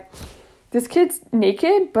be like, this kid's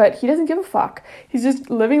naked, but he doesn't give a fuck. He's just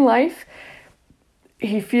living life.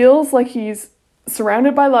 He feels like he's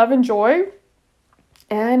surrounded by love and joy,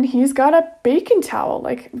 and he's got a bacon towel.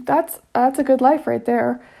 Like that's a good life right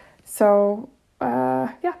there. So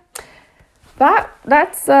yeah,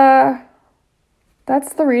 that's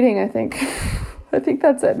the reading, I think. I think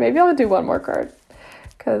that's it. Maybe I'll do one more card,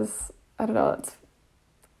 because I don't know,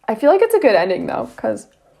 I feel like it's a good ending though, because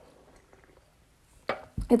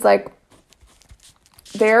it's like,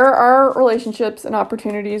 there are relationships and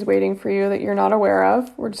opportunities waiting for you that you're not aware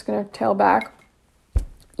of. We're just going to tail back.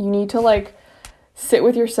 You need to like sit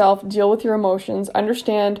with yourself, deal with your emotions,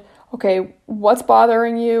 understand, okay, what's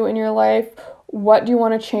bothering you in your life? What do you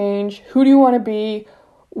want to change? Who do you want to be?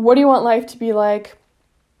 What do you want life to be like?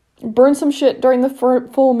 Burn some shit during the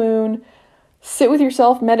full moon. Sit with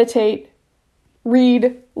yourself, meditate,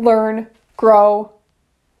 read, learn, grow,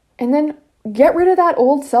 and then get rid of that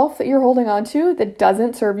old self that you're holding on to that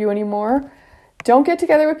doesn't serve you anymore. Don't get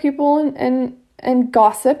together with people and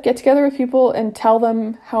gossip. Get together with people and tell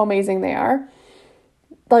them how amazing they are.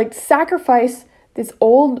 Like, sacrifice this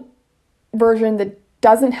old version that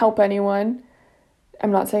doesn't help anyone.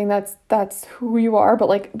 I'm not saying that's who you are, but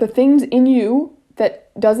like the things in you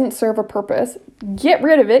that doesn't serve a purpose, get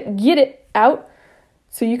rid of it, get it out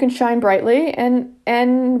so you can shine brightly and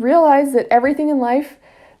realize that everything in life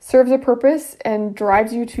serves a purpose and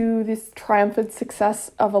drives you to this triumphant success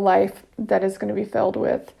of a life that is going to be filled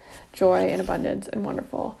with joy and abundance and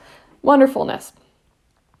wonderfulness.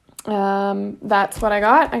 That's what I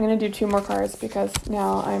got. I'm going to do 2 more cards because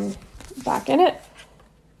now I'm back in it.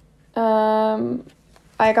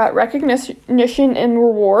 I got recognition and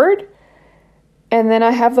reward, and then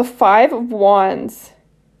I have the 5 of Wands.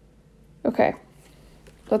 Okay,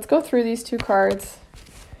 let's go through these 2 cards.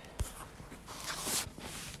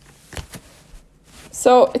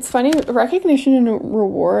 So it's funny, recognition and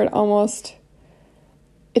reward almost,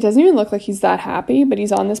 it doesn't even look like he's that happy, but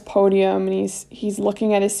he's on this podium and he's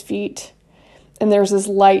looking at his feet, and there's this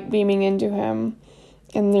light beaming into him,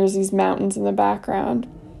 and there's these mountains in the background.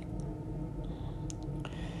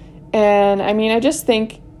 And I mean, I just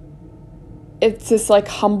think it's this like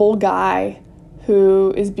humble guy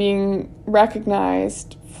who is being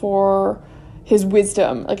recognized for his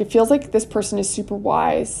wisdom. Like, it feels like this person is super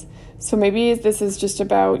wise. So maybe this is just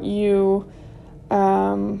about you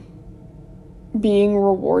being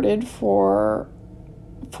rewarded for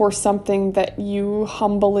something that you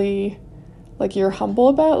humbly, like, you're humble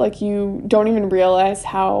about. Like, you don't even realize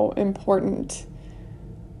how important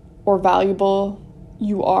or valuable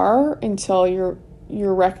you are until you're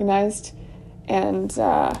recognized and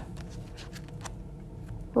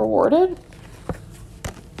rewarded.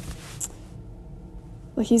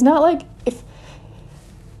 Like, he's not like,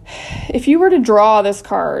 if you were to draw this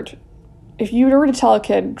card, if you were to tell a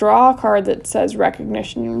kid, draw a card that says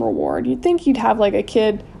recognition and reward, you'd think you'd have like a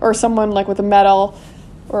kid or someone like with a medal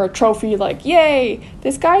or a trophy, like, yay,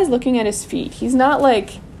 this guy's looking at his feet. He's not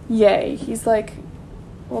like, yay. He's like,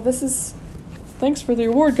 well, this is, thanks for the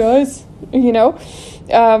award, guys, you know?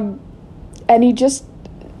 And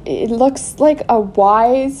it looks like a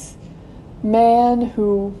wise man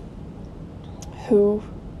who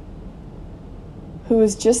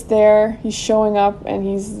is just there. He's showing up and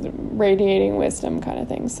he's radiating wisdom, kind of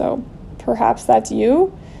thing. So perhaps that's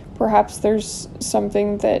you. Perhaps there's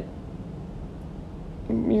something that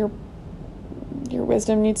your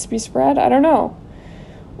wisdom needs to be spread. I don't know.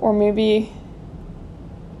 Or maybe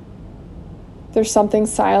there's something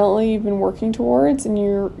silently you've been working towards and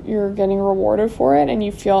you're getting rewarded for it, and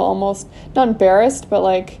you feel almost not embarrassed, but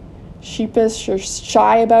like sheepish or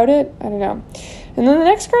shy about it. I don't know. And then the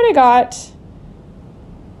next card I got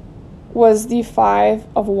was the 5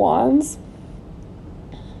 of Wands.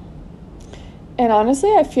 And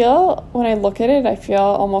honestly, I feel, when I look at it, I feel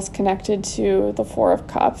almost connected to the 4 of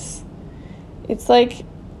Cups. It's like,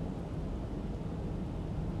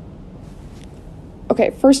 okay,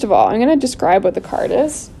 first of all, I'm going to describe what the card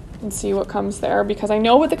is and see what comes there, because I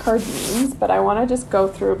know what the card means, but I want to just go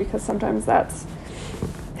through, because sometimes that's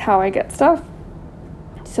how I get stuff.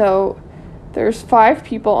 So there's 5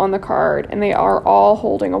 people on the card, and they are all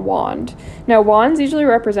holding a wand. Now, wands usually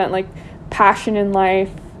represent like passion in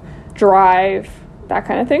life, drive, that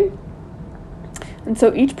kind of thing. And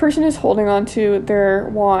so each person is holding on to their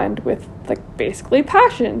wand with like basically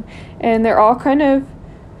passion, and they're all kind of,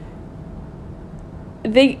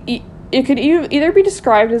 it could either be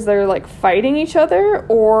described as they're like fighting each other,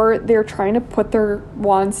 or they're trying to put their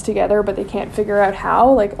wands together but they can't figure out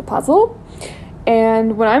how, like a puzzle.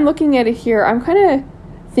 And when I'm looking at it here, I'm kind of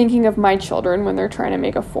thinking of my children when they're trying to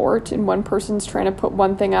make a fort, and one person's trying to put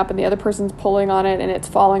one thing up and the other person's pulling on it and it's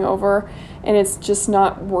falling over and it's just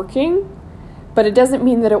not working. But it doesn't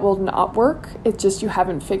mean that it will not work. It's just you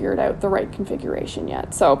haven't figured out the right configuration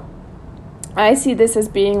yet. So I see this as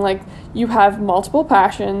being like you have multiple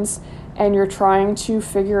passions and you're trying to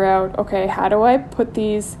figure out, okay, how do I put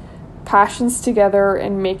these passions together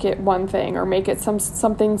and make it one thing, or make it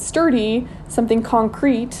something sturdy, something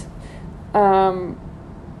concrete. But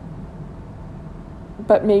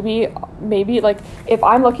maybe like if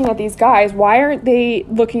I'm looking at these guys, why aren't they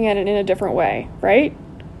looking at it in a different way, right?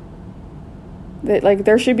 That like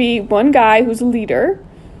there should be one guy who's a leader.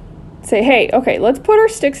 Say, hey, okay, let's put our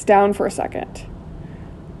sticks down for a second.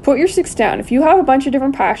 Put your sticks down. If you have a bunch of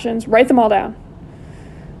different passions, write them all down.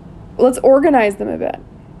 Let's organize them a bit.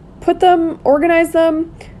 Organize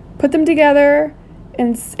them, put them together,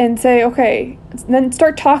 and say, okay, then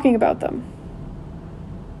start talking about them.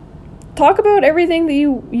 Talk about everything that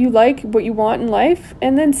you like, what you want in life,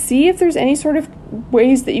 and then see if there's any sort of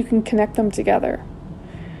ways that you can connect them together.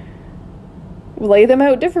 Lay them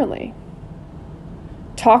out differently.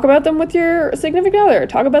 Talk about them with your significant other.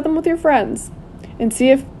 Talk about them with your friends. And see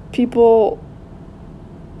if people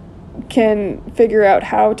can figure out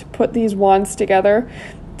how to put these wands together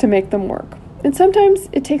to make them work. And sometimes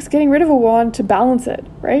it takes getting rid of a wand to balance it,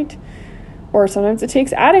 right? Or sometimes it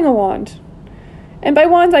takes adding a wand. And by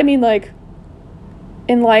wands, I mean like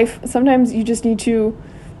in life, sometimes you just need to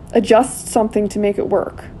adjust something to make it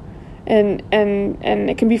work. And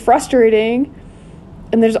it can be frustrating.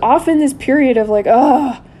 And there's often this period of like,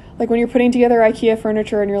 like when you're putting together IKEA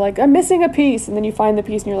furniture and you're like, I'm missing a piece. And then you find the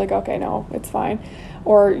piece and you're like, okay, no, it's fine.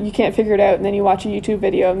 Or you can't figure it out. And then you watch a YouTube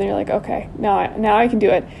video and then you're like, okay, now I can do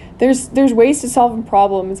it. There's ways to solve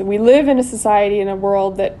problems. And we live in a society, in a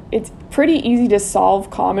world that it's pretty easy to solve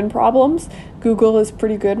common problems. Google is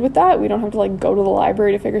pretty good with that. We don't have to like go to the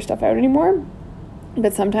library to figure stuff out anymore.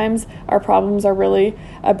 But sometimes our problems are really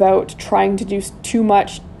about trying to do too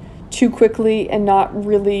much too quickly and not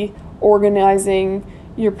really organizing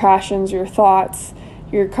your passions, your thoughts.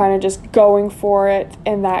 You're kind of just going for it,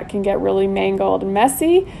 and that can get really mangled and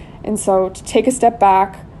messy. And so to take a step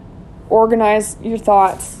back, organize your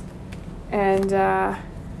thoughts, and then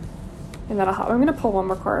I'm going to pull one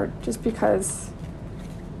more card just because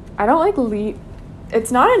I don't like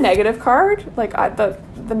it's not a negative card. Like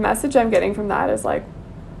the message I'm getting from that is like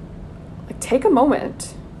take a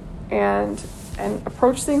moment and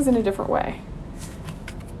approach things in a different way.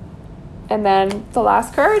 And then the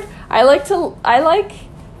last card, I like,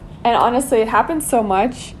 and honestly, it happens so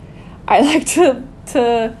much. I like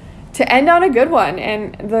to end on a good one.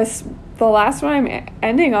 And the last one I'm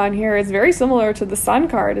ending on here is very similar to the Sun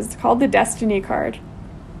card. It's called the Destiny card.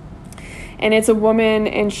 And it's a woman,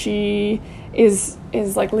 and she is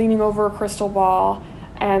like leaning over a crystal ball,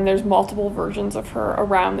 and there's multiple versions of her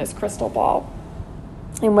around this crystal ball.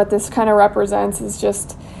 And what this kind of represents is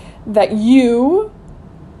just that you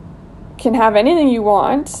can have anything you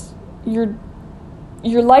want. Your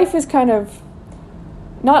life is kind of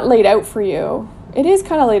not laid out for you. It is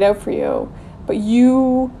kind of laid out for you, but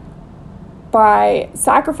you, by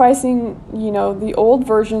sacrificing, the old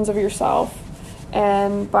versions of yourself,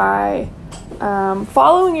 and by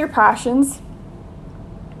following your passions,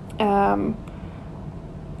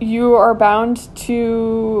 you are bound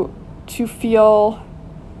to feel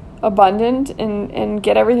abundant and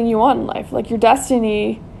get everything you want in life. Like, your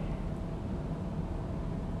destiny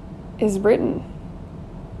is written.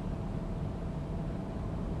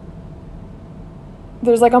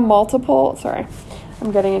 There's like sorry,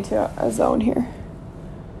 I'm getting into a zone here.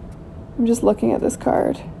 I'm just looking at this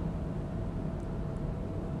card.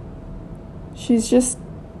 She's just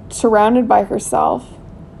surrounded by herself.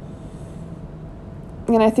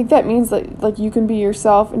 And I think that means that like you can be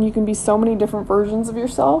yourself, and you can be so many different versions of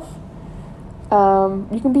yourself.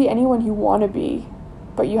 You can be anyone you want to be,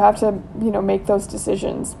 but you have to, make those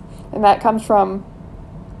decisions. And that comes from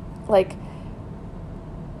like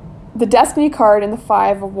the Destiny card and the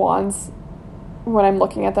Five of Wands. When I'm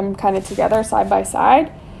looking at them kind of together side by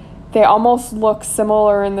side, they almost look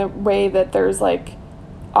similar in the way that there's like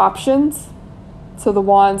options. So the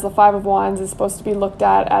Five of Wands is supposed to be looked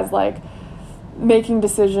at as like making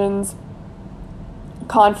decisions,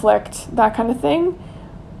 conflict, that kind of thing.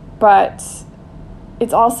 But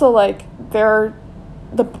it's also like the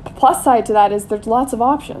plus side to that is there's lots of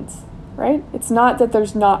options, right? It's not that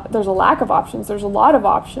there's a lack of options. There's a lot of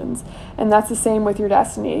options. And that's the same with your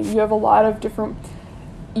destiny. You have a lot of different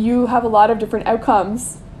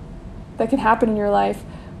outcomes that can happen in your life,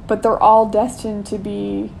 but they're all destined to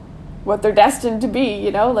be what they're destined to be,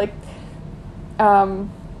 like,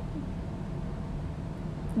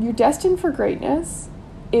 you're destined for greatness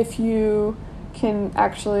if you can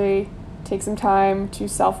actually take some time to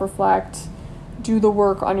self-reflect, do the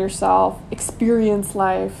work on yourself, experience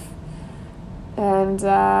life, and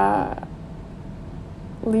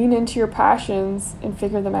lean into your passions and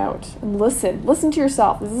figure them out. And listen to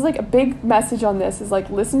yourself. This is like a big message on this, is like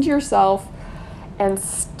listen to yourself and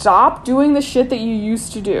stop doing the shit that you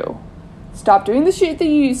used to do. Stop doing the shit that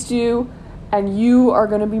you used to do, and you are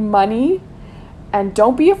going to be money. And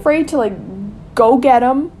don't be afraid to like go get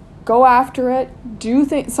them, go after it, do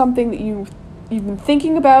something that you've been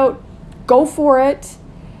thinking about, go for it.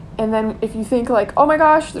 And then if you think like, oh my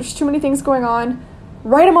gosh, there's too many things going on,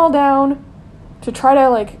 write them all down to try to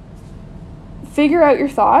like figure out your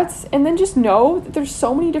thoughts. And then just know that there's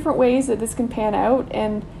so many different ways that this can pan out,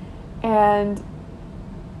 and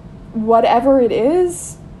whatever it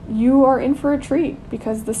is, you are in for a treat,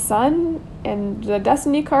 because the Sun and the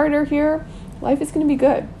Destiny card are here. Life is going to be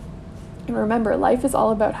good. And remember, life is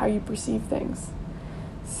all about how you perceive things.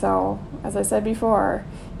 So, as I said before,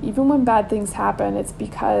 even when bad things happen, it's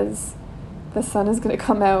because the sun is going to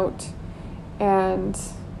come out and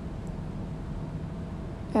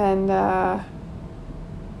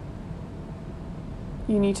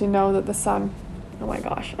you need to know that the sun, oh my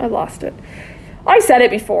gosh, I lost it. I said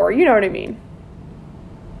it before, you know what I mean.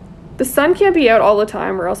 The sun can't be out all the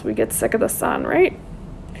time, or else we get sick of the sun, right?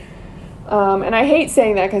 And I hate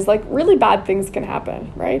saying that because like really bad things can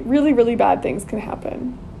happen, right? Really, really bad things can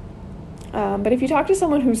happen. But if you talk to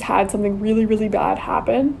someone who's had something really, really bad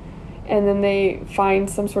happen, and then they find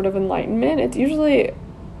some sort of enlightenment, it's usually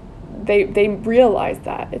they realize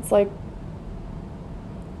that. It's like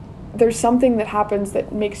there's something that happens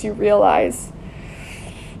that makes you realize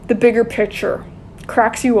the bigger picture,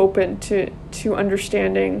 cracks you open to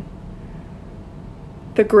understanding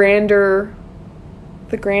the grander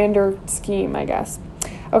scheme, I guess.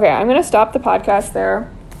 Okay, I'm going to stop the podcast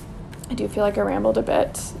there. I do feel like I rambled a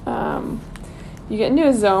bit. You get into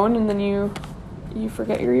a zone and then you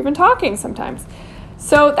forget you're even talking sometimes.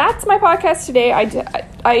 So that's my podcast today.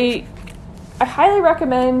 I highly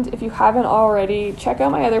recommend, if you haven't already, check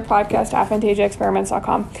out my other podcast, aphantasia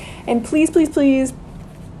experiments.com. And please, please, please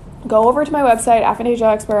go over to my website,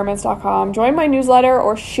 aphanasiaexperiments.com, join my newsletter,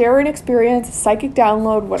 or share an experience, psychic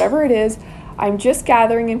download, whatever it is. I'm just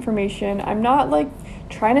gathering information. I'm not like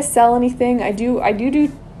trying to sell anything. I do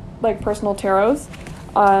like personal tarots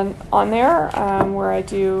on there, where I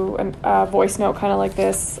do a voice note kind of like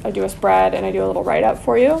this. I do a spread and I do a little write-up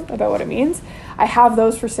for you about what it means. I have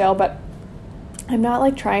those for sale, but I'm not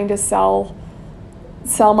like trying to sell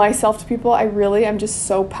myself to people. I'm just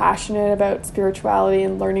so passionate about spirituality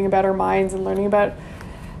and learning about our minds and learning about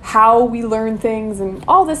how we learn things and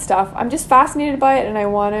all this stuff. I'm just fascinated by it, and I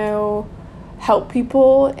want to help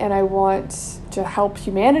people, and I want to help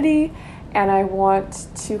humanity, and I want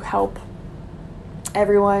to help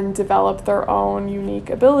everyone develop their own unique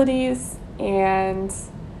abilities. And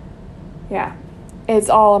yeah, it's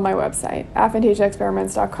all on my website,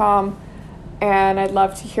 aphanasiaexperiments.com, and I'd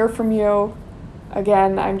love to hear from you.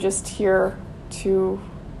 Again, I'm just here to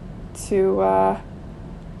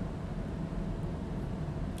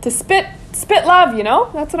spit love,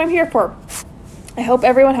 That's what I'm here for. I hope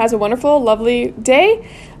everyone has a wonderful, lovely day.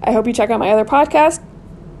 I hope you check out my other podcast,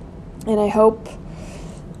 and I hope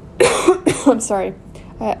I'm sorry.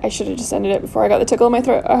 I should have just ended it before I got the tickle in my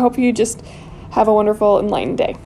throat. I hope you just have a wonderful, enlightened day.